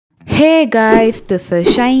Hey guys, this is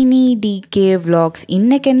Shiny DK Vlogs.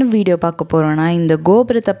 இன்னைக்கு என்ன video பார்க்க போகிறோன்னா, இந்த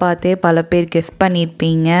கோபுரத்தை பார்த்தே பல பேர் கெஸ்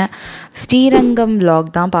பண்ணியிருப்பீங்க. ஸ்ரீரங்கம் vlog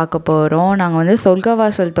தான் பார்க்க போகிறோம். நாங்கள் வந்து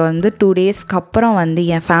சொல்கவாசல் வந்து 2 டேஸ்க்கு அப்புறம் வந்து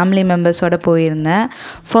என் ஃபேமிலி மெம்பர்ஸோடு போயிருந்தேன்.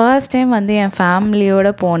 ஃபர்ஸ்ட் டைம் வந்து என்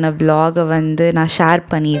ஃபேமிலியோடு போன vlogவை வந்து நான் ஷேர்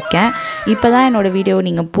பண்ணியிருக்கேன். இப்போ தான் என்னோடய வீடியோ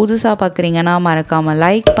நீங்கள் புதுசாக பார்க்குறீங்கன்னா மறக்காமல்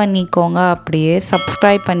லைக் பண்ணிக்கோங்க, அப்படியே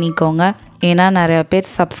சப்ஸ்கிரைப் பண்ணிக்கோங்க. ஏன்னா நிறையா பேர்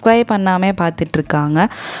சப்ஸ்கிரைப் பண்ணாமல் பார்த்துட்ருக்காங்க.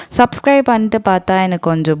 சப்ஸ்கிரைப் பண்ணிட்டு பார்த்தா எனக்கு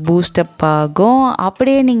கொஞ்சம் பூஸ்டப் ஆகும்.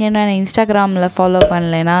 அப்படியே நீங்கள் என்ன இன்ஸ்டாகிராமில் ஃபாலோ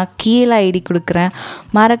பண்ணலைன்னா கீழே ஐடி கொடுக்குறேன்,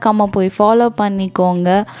 மறக்காமல் போய் ஃபாலோ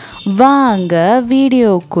பண்ணிக்கோங்க. வாங்க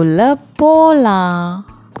வீடியோக்குள்ளே போகலாம்.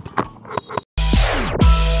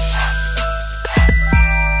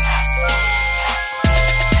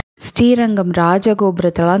 ஸ்ரீரங்கம்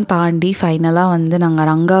ராஜகோபுரத்தெல்லாம் தாண்டி ஃபைனலாக வந்து நாங்கள்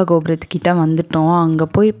ரங்கா கோபுரத்துக்கிட்ட வந்துட்டோம். அங்கே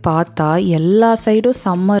போய் பார்த்தா எல்லா சைடும்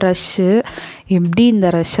செம்ம ரஷ்ஷு. எப்படி இந்த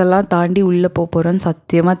ரஷ்ஷெல்லாம் தாண்டி உள்ளே போகிறோன்னு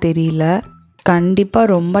சத்தியமாக தெரியல. கண்டிப்பாக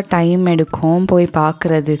ரொம்ப டைம் எடுக்கும் போய்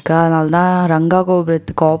பார்க்குறதுக்கு. அதனால தான் ரங்கா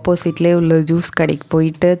கோபுரத்துக்கு ஆப்போசிட்லேயே உள்ள ஜூஸ் கடைக்கு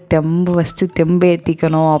போயிட்டு தெம்பு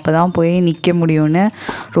ஏற்றிக்கணும், அப்போ தான் போய் நிற்க முடியும்னு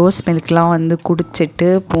ரோஸ் மில்க்லாம் வந்து குடிச்சிட்டு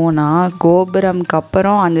போனால், கோபுரம்க்கு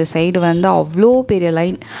அப்புறம் அந்த சைடு வந்து அவ்வளோ பெரிய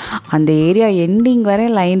லைன், அந்த ஏரியா எண்டிங் வரை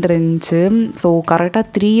லைன் இருந்துச்சு. ஸோ கரெக்டாக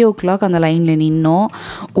 3 o'clock அந்த லைனில் நின்னோம்.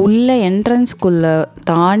 உள்ளே என்ட்ரன்ஸ்குள்ளே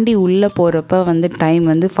தாண்டி உள்ளே போகிறப்ப வந்து டைம்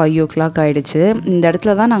வந்து 5 o'clock ஆகிடுச்சு. இந்த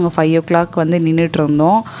இடத்துல தான் நாங்கள் 5 o'clock வந்து நின்றுட்டு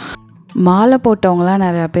இருந்தோம். மாலை போட்டவங்களாம்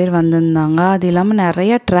நிறையா பேர் வந்திருந்தாங்க. அது இல்லாமல்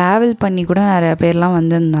நிறையா ட்ராவல் பண்ணி கூட நிறையா பேர்லாம்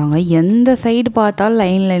வந்திருந்தாங்க. எந்த சைடு பார்த்தாலும்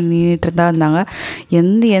லைனில் நின்றுட்டு தான் இருந்தாங்க.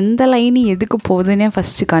 எந்த லைனு எதுக்கு போகுதுன்னே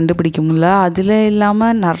ஃபஸ்ட்டு கண்டுபிடிக்க முடியல. அதில்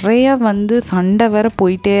இல்லாமல் நிறையா வந்து சண்டை வேறு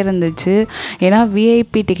போயிட்டே இருந்துச்சு. ஏன்னா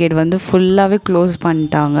விஐபி டிக்கெட் வந்து ஃபுல்லாகவே க்ளோஸ்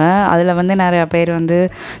பண்ணிட்டாங்க. அதில் வந்து நிறையா பேர் வந்து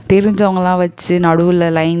தெரிஞ்சவங்களாம் வச்சு நடுவில்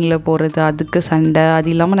லைனில் போகிறது, அதுக்கு சண்டை.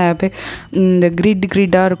 அது இல்லாமல் நிறையா பேர் இந்த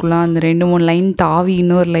கிரிட்டாக இருக்கலாம், அந்த 2-3 லைன் தாவி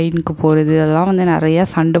இன்னொரு லைனுக்கு போகிறது, அதெல்லாம் வந்து நிறையா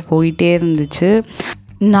சண்டை போயிட்டே இருந்துச்சு.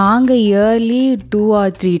 நாங்கள் இயர்லி 2 or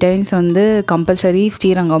 3 டைம்ஸ் வந்து கம்பல்சரி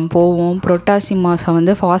ஸ்ரீரங்கம் போவோம். புரட்டாசி மாதம்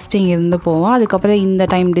வந்து ஃபாஸ்டிங் இருந்து போவோம். அதுக்கப்புறம் இந்த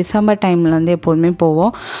டைம் டிசம்பர் டைமில் வந்து எப்போதுமே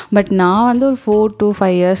போவோம். பட் நான் வந்து ஒரு 4 to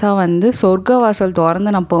 5 இயர்ஸாக வந்து சொர்க்கவாசல்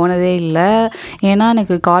திறந்து நான் போனதே இல்லை. ஏன்னா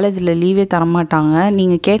எனக்கு காலேஜில் லீவே தரமாட்டாங்க.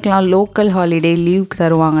 நீங்கள் கேட்கலாம் லோக்கல் ஹாலிடே லீவ்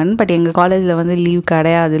தருவாங்கன்னு, பட் எங்கள் காலேஜில் வந்து லீவ்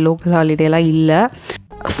கிடையாது, லோக்கல் ஹாலிடேலாம் இல்லை.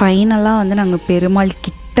 ஃபைனலாக வந்து நாங்கள் பெருமாள்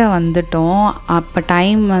கிட்ட வந்துட்டோம். அப்போ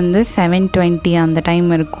டைம் வந்து 7:20 அந்த டைம்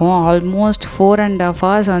இருக்கும். ஆல்மோஸ்ட் 4.5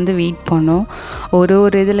 hours வந்து வெயிட் பண்ணோம். ஒரு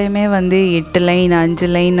இதுலேயுமே வந்து 8 லைன் 5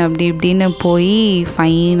 லைன் அப்படி இப்படின்னு போய்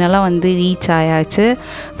ஃபைனலாக வந்து ரீச் ஆயாச்சு.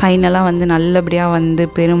 ஃபைனலாக வந்து நல்லபடியாக வந்து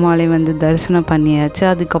பெருமாளை வந்து தரிசனம் பண்ணியாச்சு.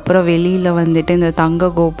 அதுக்கப்புறம் வெளியில் வந்துட்டு இந்த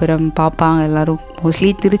தங்க கோபுரம் பார்ப்பாங்க எல்லோரும்,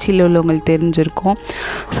 மோஸ்ட்லி திருச்சியில் உள்ளவங்களுக்கு தெரிஞ்சிருக்கும்.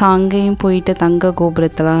 ஸோ அங்கேயும் போயிட்டு தங்க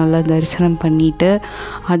கோபுரத்தெல்லாம் நல்லா தரிசனம் பண்ணிவிட்டு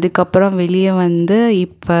அதுக்கப்புறம் வெளியே வந்து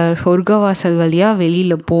இப்போ சொர்க்கவாசல் வழியாக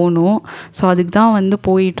வெளியில் போகணும். ஸோ அதுக்கு தான் வந்து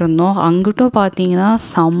போயிட்டுருந்தோம். அங்கிட்டும் பார்த்தீங்கன்னா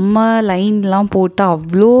செம்ம லைன்லாம் போட்டு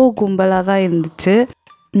அவ்வளோ கும்பலாக தான் இருந்துச்சு.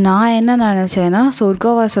 நான் என்ன நினச்சேன்னா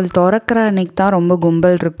சொர்க்கவாசல் திறக்கிற அன்றைக்கி தான் ரொம்ப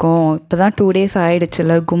கும்பல் இருக்கும். இப்போ தான் 2 days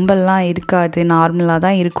ஆகிடுச்சில்ல, கும்பல்லாம் இருக்காது, நார்மலாக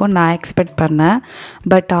தான் இருக்கும் நான் எக்ஸ்பெக்ட் பண்ணேன்.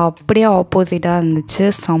 பட் அப்படியே ஆப்போசிட்டாக இருந்துச்சு,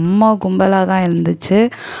 செம்ம கும்பலாக தான் இருந்துச்சு.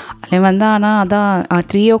 அது வந்து ஆனால் அதான்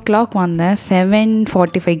 3 o'clock வந்தேன்,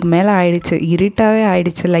 7:45 மேலே ஆகிடுச்சு, இருட்டாகவே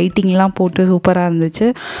ஆகிடுச்சு. லைட்டிங்லாம் போட்டு சூப்பராக இருந்துச்சு.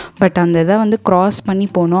 பட் அந்த இதை வந்து க்ராஸ் பண்ணி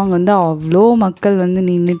போனோம். அங்கே வந்து அவ்வளோ மக்கள் வந்து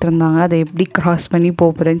நின்றுட்டு இருந்தாங்க. அதை எப்படி க்ராஸ் பண்ணி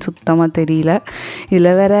போகிறேன்னு சுத்தமாக தெரியல.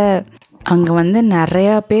 இதில் வேறு அங்கே வந்து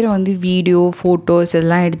நிறையா பேர் வந்து வீடியோ ஃபோட்டோஸ்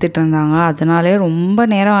எல்லாம் எடுத்துகிட்டு இருந்தாங்க. அதனாலே ரொம்ப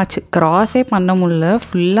நேரம் ஆச்சு, க்ராஸே பண்ண முடியல.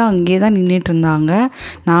 ஃபுல்லாக அங்கேயே தான் நின்றுட்டு இருந்தாங்க.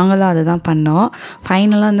 நாங்களும் அதை தான் பண்ணோம்.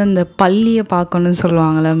 ஃபைனலாக வந்து அந்த பள்ளியை பார்க்கணுன்னு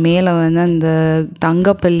சொல்லுவாங்கள்ல, மேலே வந்து அந்த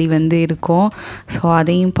தங்கப்பள்ளி வந்து இருக்கும். ஸோ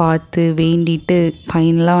அதையும் பார்த்து வேண்டிட்டு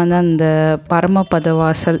ஃபைனலாக வந்து அந்த பரமபத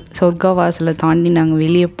வாசல் சொர்க்கவாசலை தாண்டி நாங்கள்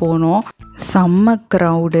வெளியே போனோம். செம்ம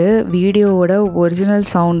க்ரௌடு. வீடியோவோட ஒரிஜினல்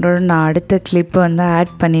சவுண்டோட நான் அடுத்த கிளிப் வந்து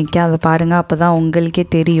ஆட் பண்ணியிருக்கேன், அதை பாருங்கள், அப்போ தான் உங்களுக்கே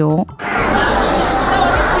தெரியும்.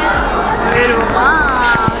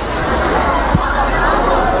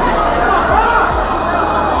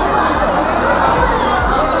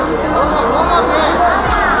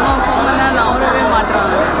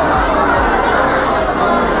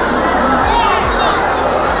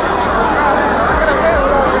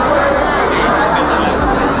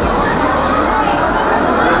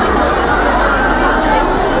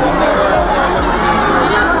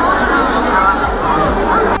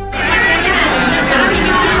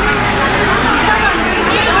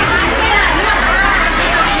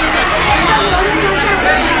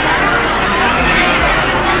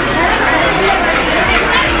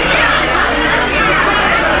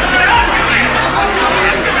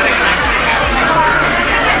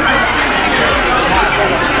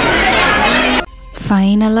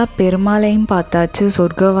 ஃபைனலாக பெருமாளையும் பார்த்தாச்சு,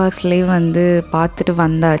 சொர்க்கவாசலையும் வந்து பார்த்துட்டு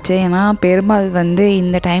வந்தாச்சு. ஏன்னா பெருமாள் வந்து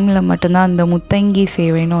இந்த டைமில் மட்டும்தான் அந்த முத்தங்கி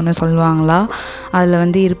சேவைன்னு ஒன்று சொல்லுவாங்களா, அதில்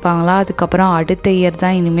வந்து இருப்பாங்களா. அதுக்கப்புறம் அடுத்த இயர்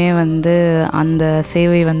தான் இனிமேல் வந்து அந்த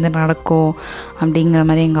சேவை வந்து நடக்கும் அப்படிங்கிற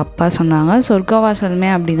மாதிரி எங்கள் அப்பா சொன்னாங்க.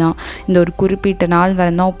 சொர்க்கவாசலுமே அப்படி தான், இந்த ஒரு குறிப்பிட்ட நாள்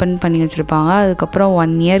வரை தான் ஓப்பன் பண்ணி வச்சுருப்பாங்க. அதுக்கப்புறம்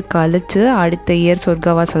 1 இயர் கழித்து அடுத்த இயர்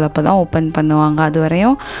சொர்க்கவாசல் அப்போ தான் ஓப்பன் பண்ணுவாங்க. அது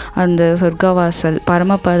வரையும் அந்த சொர்க்கவாசல்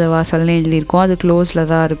பரமபத வாசல்னு எழுதியிருக்கோம், அது க்ளோஸில்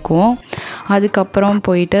தான் இருக்கும். அதுக்கப்புறம்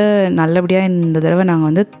போயிட்டு நல்லபடியாக இந்த தடவை நாங்கள்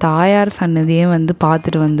வந்து தாயார் சன்னதியே வந்து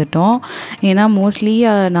பார்த்துட்டு வந்துட்டோம். ஏன்னா மோஸ்ட்லி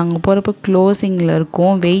நாங்கள் போகிறப்ப க்ளோசிங்கில்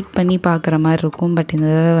இருக்கும், வெயிட் பண்ணி பார்க்குற மாதிரி இருக்கும். பட் இந்த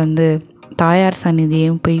தடவை வந்து தாயார்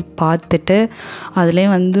சந்நிதியையும் போய் பார்த்துட்டு,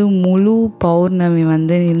 அதுலேயும் வந்து முழு பௌர்ணமி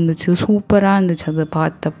வந்து இருந்துச்சு, சூப்பராக இருந்துச்சு அதை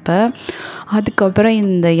பார்த்தப்ப. அதுக்கப்புறம்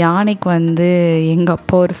இந்த யானைக்கு வந்து எங்கள்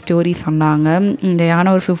அப்பா ஒரு ஸ்டோரி சொன்னாங்க. இந்த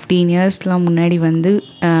யானை ஒரு 15 இயர்ஸ்லாம் முன்னாடி வந்து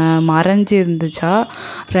மறைஞ்சி இருந்துச்சா,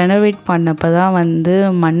 ரெனோவேட் பண்ணப்போ தான் வந்து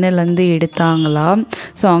மண்ணிலேருந்து எடுத்தாங்களாம்.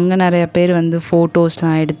 ஸோ அங்கே நிறைய பேர் வந்து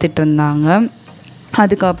ஃபோட்டோஸ்லாம் எடுத்துகிட்டு இருந்தாங்க.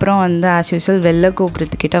 அதுக்கப்புறம் வந்து ஆஸ் யூஸ்வல் வெள்ளை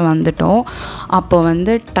கோபுரத்துக்கிட்ட வந்துட்டோம். அப்போ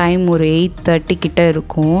வந்து டைம் ஒரு 8:30 கிட்ட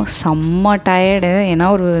இருக்கும். செம்ம டயர்டு, ஏன்னா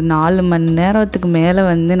ஒரு 4 மணி நேரத்துக்கு மேலே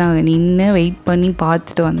வந்து நாங்கள் நின்று வெயிட் பண்ணி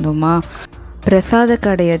பார்த்துட்டு வந்தோமா. பிரசாத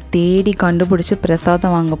கடையை தேடி கண்டுபிடிச்சி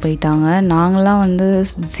பிரசாதம் வாங்க போயிட்டாங்க. நாங்களாம் வந்து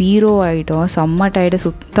 0 ஆகிட்டோம், செம்ம டயர்டு,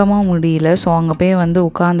 சுத்தமாக முடியல. ஸோ அங்கே போய் வந்து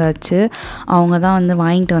உட்காந்தாச்சு. அவங்க தான் வந்து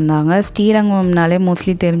வாங்கிட்டு வந்தாங்க. ஸ்ரீரங்கம்னாலே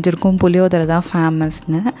மோஸ்ட்லி தெரிஞ்சிருக்கும், புளியோதரை தான்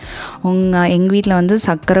ஃபேமஸ்னு. எங்கள் வீட்டில் வந்து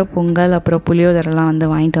சர்க்கரை பொங்கல் அப்புறம் புளியோதரைலாம்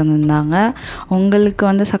வந்து வாங்கிட்டு வந்திருந்தாங்க. உங்களுக்கு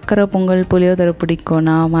வந்து சர்க்கரை பொங்கல் புளியோதரை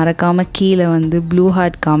பிடிக்கும்னா மறக்காமல் கீழே வந்து ப்ளூ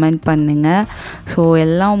ஹார்ட் கமெண்ட் பண்ணுங்கள். ஸோ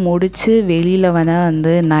எல்லாம் முடித்து வெளியில்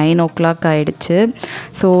வந்து 9 o'clock ஆகிடுச்சு.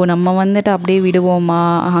 ஸோ நம்ம வந்துட்டு அப்படியே விடுவோமா,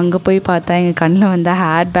 அங்கே போய் பார்த்தா எங்கள் கண்ணில் வந்து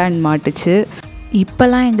ஹேர் பேண்ட் மாட்டுச்சு.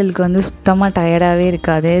 இப்போல்லாம் எங்களுக்கு வந்து சுத்தமாக டயர்டாகவே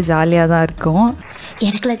இருக்காது, ஜாலியாக தான் இருக்கும்.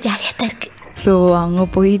 எனக்குலாம் ஜாலியாக தான் இருக்குது. ஸோ அங்கே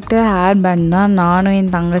போயிட்டு ஹேர் பேண்ட் தான் நானும்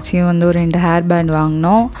என் தங்கச்சியும் வந்து ஒரு 2 ஹேர் பேண்ட்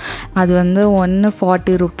வாங்கினோம். அது வந்து ஒன்று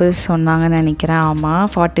 40 rupees சொன்னாங்கன்னு நினைக்கிறேன். ஆமாம்,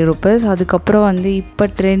 40 rupees. அதுக்கப்புறம் வந்து இப்போ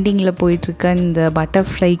ட்ரெண்டிங்கில் போயிட்டுருக்க இந்த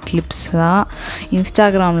பட்டர்ஃப்ளை கிளிப்ஸ் தான்,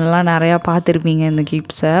 இன்ஸ்டாகிராம்லலாம் நிறையா பார்த்துருப்பீங்க இந்த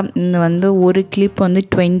கிளிப்ஸை. இந்த வந்து ஒரு கிளிப் வந்து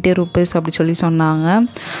 20 rupees அப்படி சொல்லி சொன்னாங்க.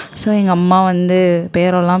 ஸோ எங்கள் அம்மா வந்து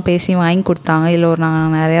பேரெல்லாம் பேசி வாங்கி கொடுத்தாங்க. இல்லை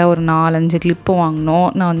நாங்கள் நிறையா ஒரு 4-5 கிளிப்பு வாங்கினோம்.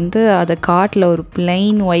 நான் வந்து அதை காட்டில் ஒரு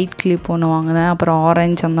பிளெயின் ஒயிட் கிளிப் ஒன்று வாங்கினேன், அப்புறம்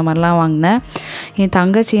ஆரஞ்சு அந்த மாதிரிலாம் வாங்கினேன். என்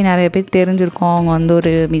தங்கச்சி நிறைய பேர் தெரிஞ்சிருக்கோம், அவங்க வந்து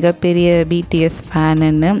ஒரு மிகப்பெரிய BTS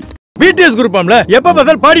ஃபேனுன்னு. BTS குரூப்பாம்ல எப்போ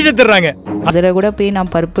பார்த்தாலும் பாடிட்டு தர்றாங்க. அதில் கூட போய்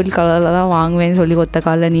நான் பர்பிள் கலரில் தான் வாங்குவேன்னு சொல்லி ஒத்த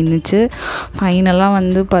காலில் நின்றுச்சு. ஃபைனலாக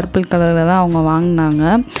வந்து பர்பிள் கலரில் தான் அவங்க வாங்கினாங்க.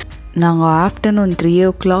 நாங்கள் ஆஃப்டர்நூன் 3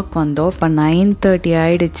 o'clock வந்தோம். இப்போ 9:30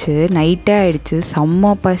 ஆகிடுச்சு, நைட்டே ஆகிடுச்சு,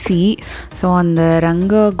 செம்ம பசி. ஸோ அந்த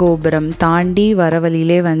ரங்க கோபுரம் தாண்டி வர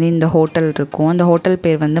வழியிலே வந்து இந்த ஹோட்டல் இருக்கும். அந்த ஹோட்டல்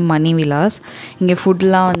பேர் வந்து மணி விலாஸ். இங்கே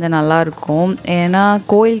ஃபுட்லாம் வந்து நல்லாயிருக்கும். ஏன்னா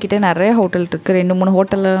கோயில்கிட்ட நிறைய ஹோட்டல் இருக்குது, 2-3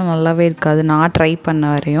 ஹோட்டல்லாம் நல்லாவே இருக்காது நான் ட்ரை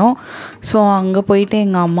பண்ண வரையும். ஸோ அங்கே போயிட்டு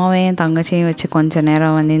எங்கள் அம்மாவையும் என் தங்கச்சியும் வச்சு கொஞ்சம்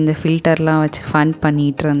நேரம் வந்து இந்த ஃபில்டர்லாம் வச்சு ஃபன்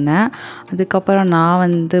பண்ணிகிட்டு இருந்தேன். அதுக்கப்புறம் நான்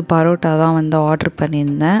வந்து பரோட்டா தான் வந்து ஆர்டர்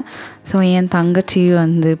பண்ணியிருந்தேன். ஸோ என் தங்கச்சி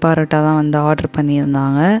வந்து பரோட்டா தான் வந்து ஆர்டர்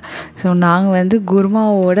பண்ணியிருந்தாங்க. ஸோ நாங்கள் வந்து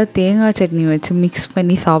குருமாவோட தேங்காய் சட்னி வச்சு மிக்ஸ்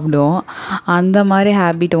பண்ணி சாப்பிடுவோம். அந்த மாதிரி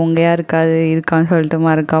ஹேபிட் உங்கள் இருக்கான்னு சொல்லிட்டு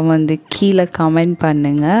மறக்காமல் வந்து கீழே கமெண்ட்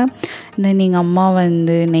பண்ணுங்கள். தென் எங்கள் அம்மா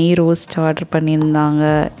வந்து நெய் ரோஸ்ட் ஆர்டர் பண்ணியிருந்தாங்க.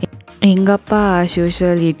 எங்கள் அப்பா ஆஸ்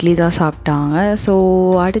யூஷுவல் இட்லி தான் சாப்பிட்டாங்க. ஸோ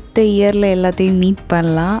அடுத்த இயரில் எல்லாத்தையும் மீட்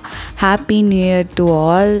பண்ணலாம். Happy new year to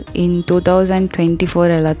all. இன்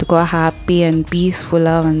 2024 எல்லாத்துக்கும் ஹாப்பி அண்ட்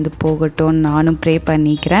பீஸ்ஃபுல்லாக வந்து போகட்டும்னு நானும் ப்ரே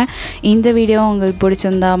பண்ணிக்கிறேன். இந்த வீடியோ உங்களுக்கு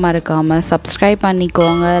பிடிச்சிருந்தா மறக்காமல் சப்ஸ்கிரைப்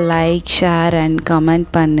பண்ணிக்கோங்க, லைக், ஷேர் அண்ட் கமெண்ட்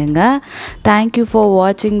பண்ணுங்கள். தேங்க்யூ ஃபார்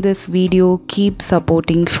வாட்சிங் this video. Keep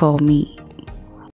supporting for me.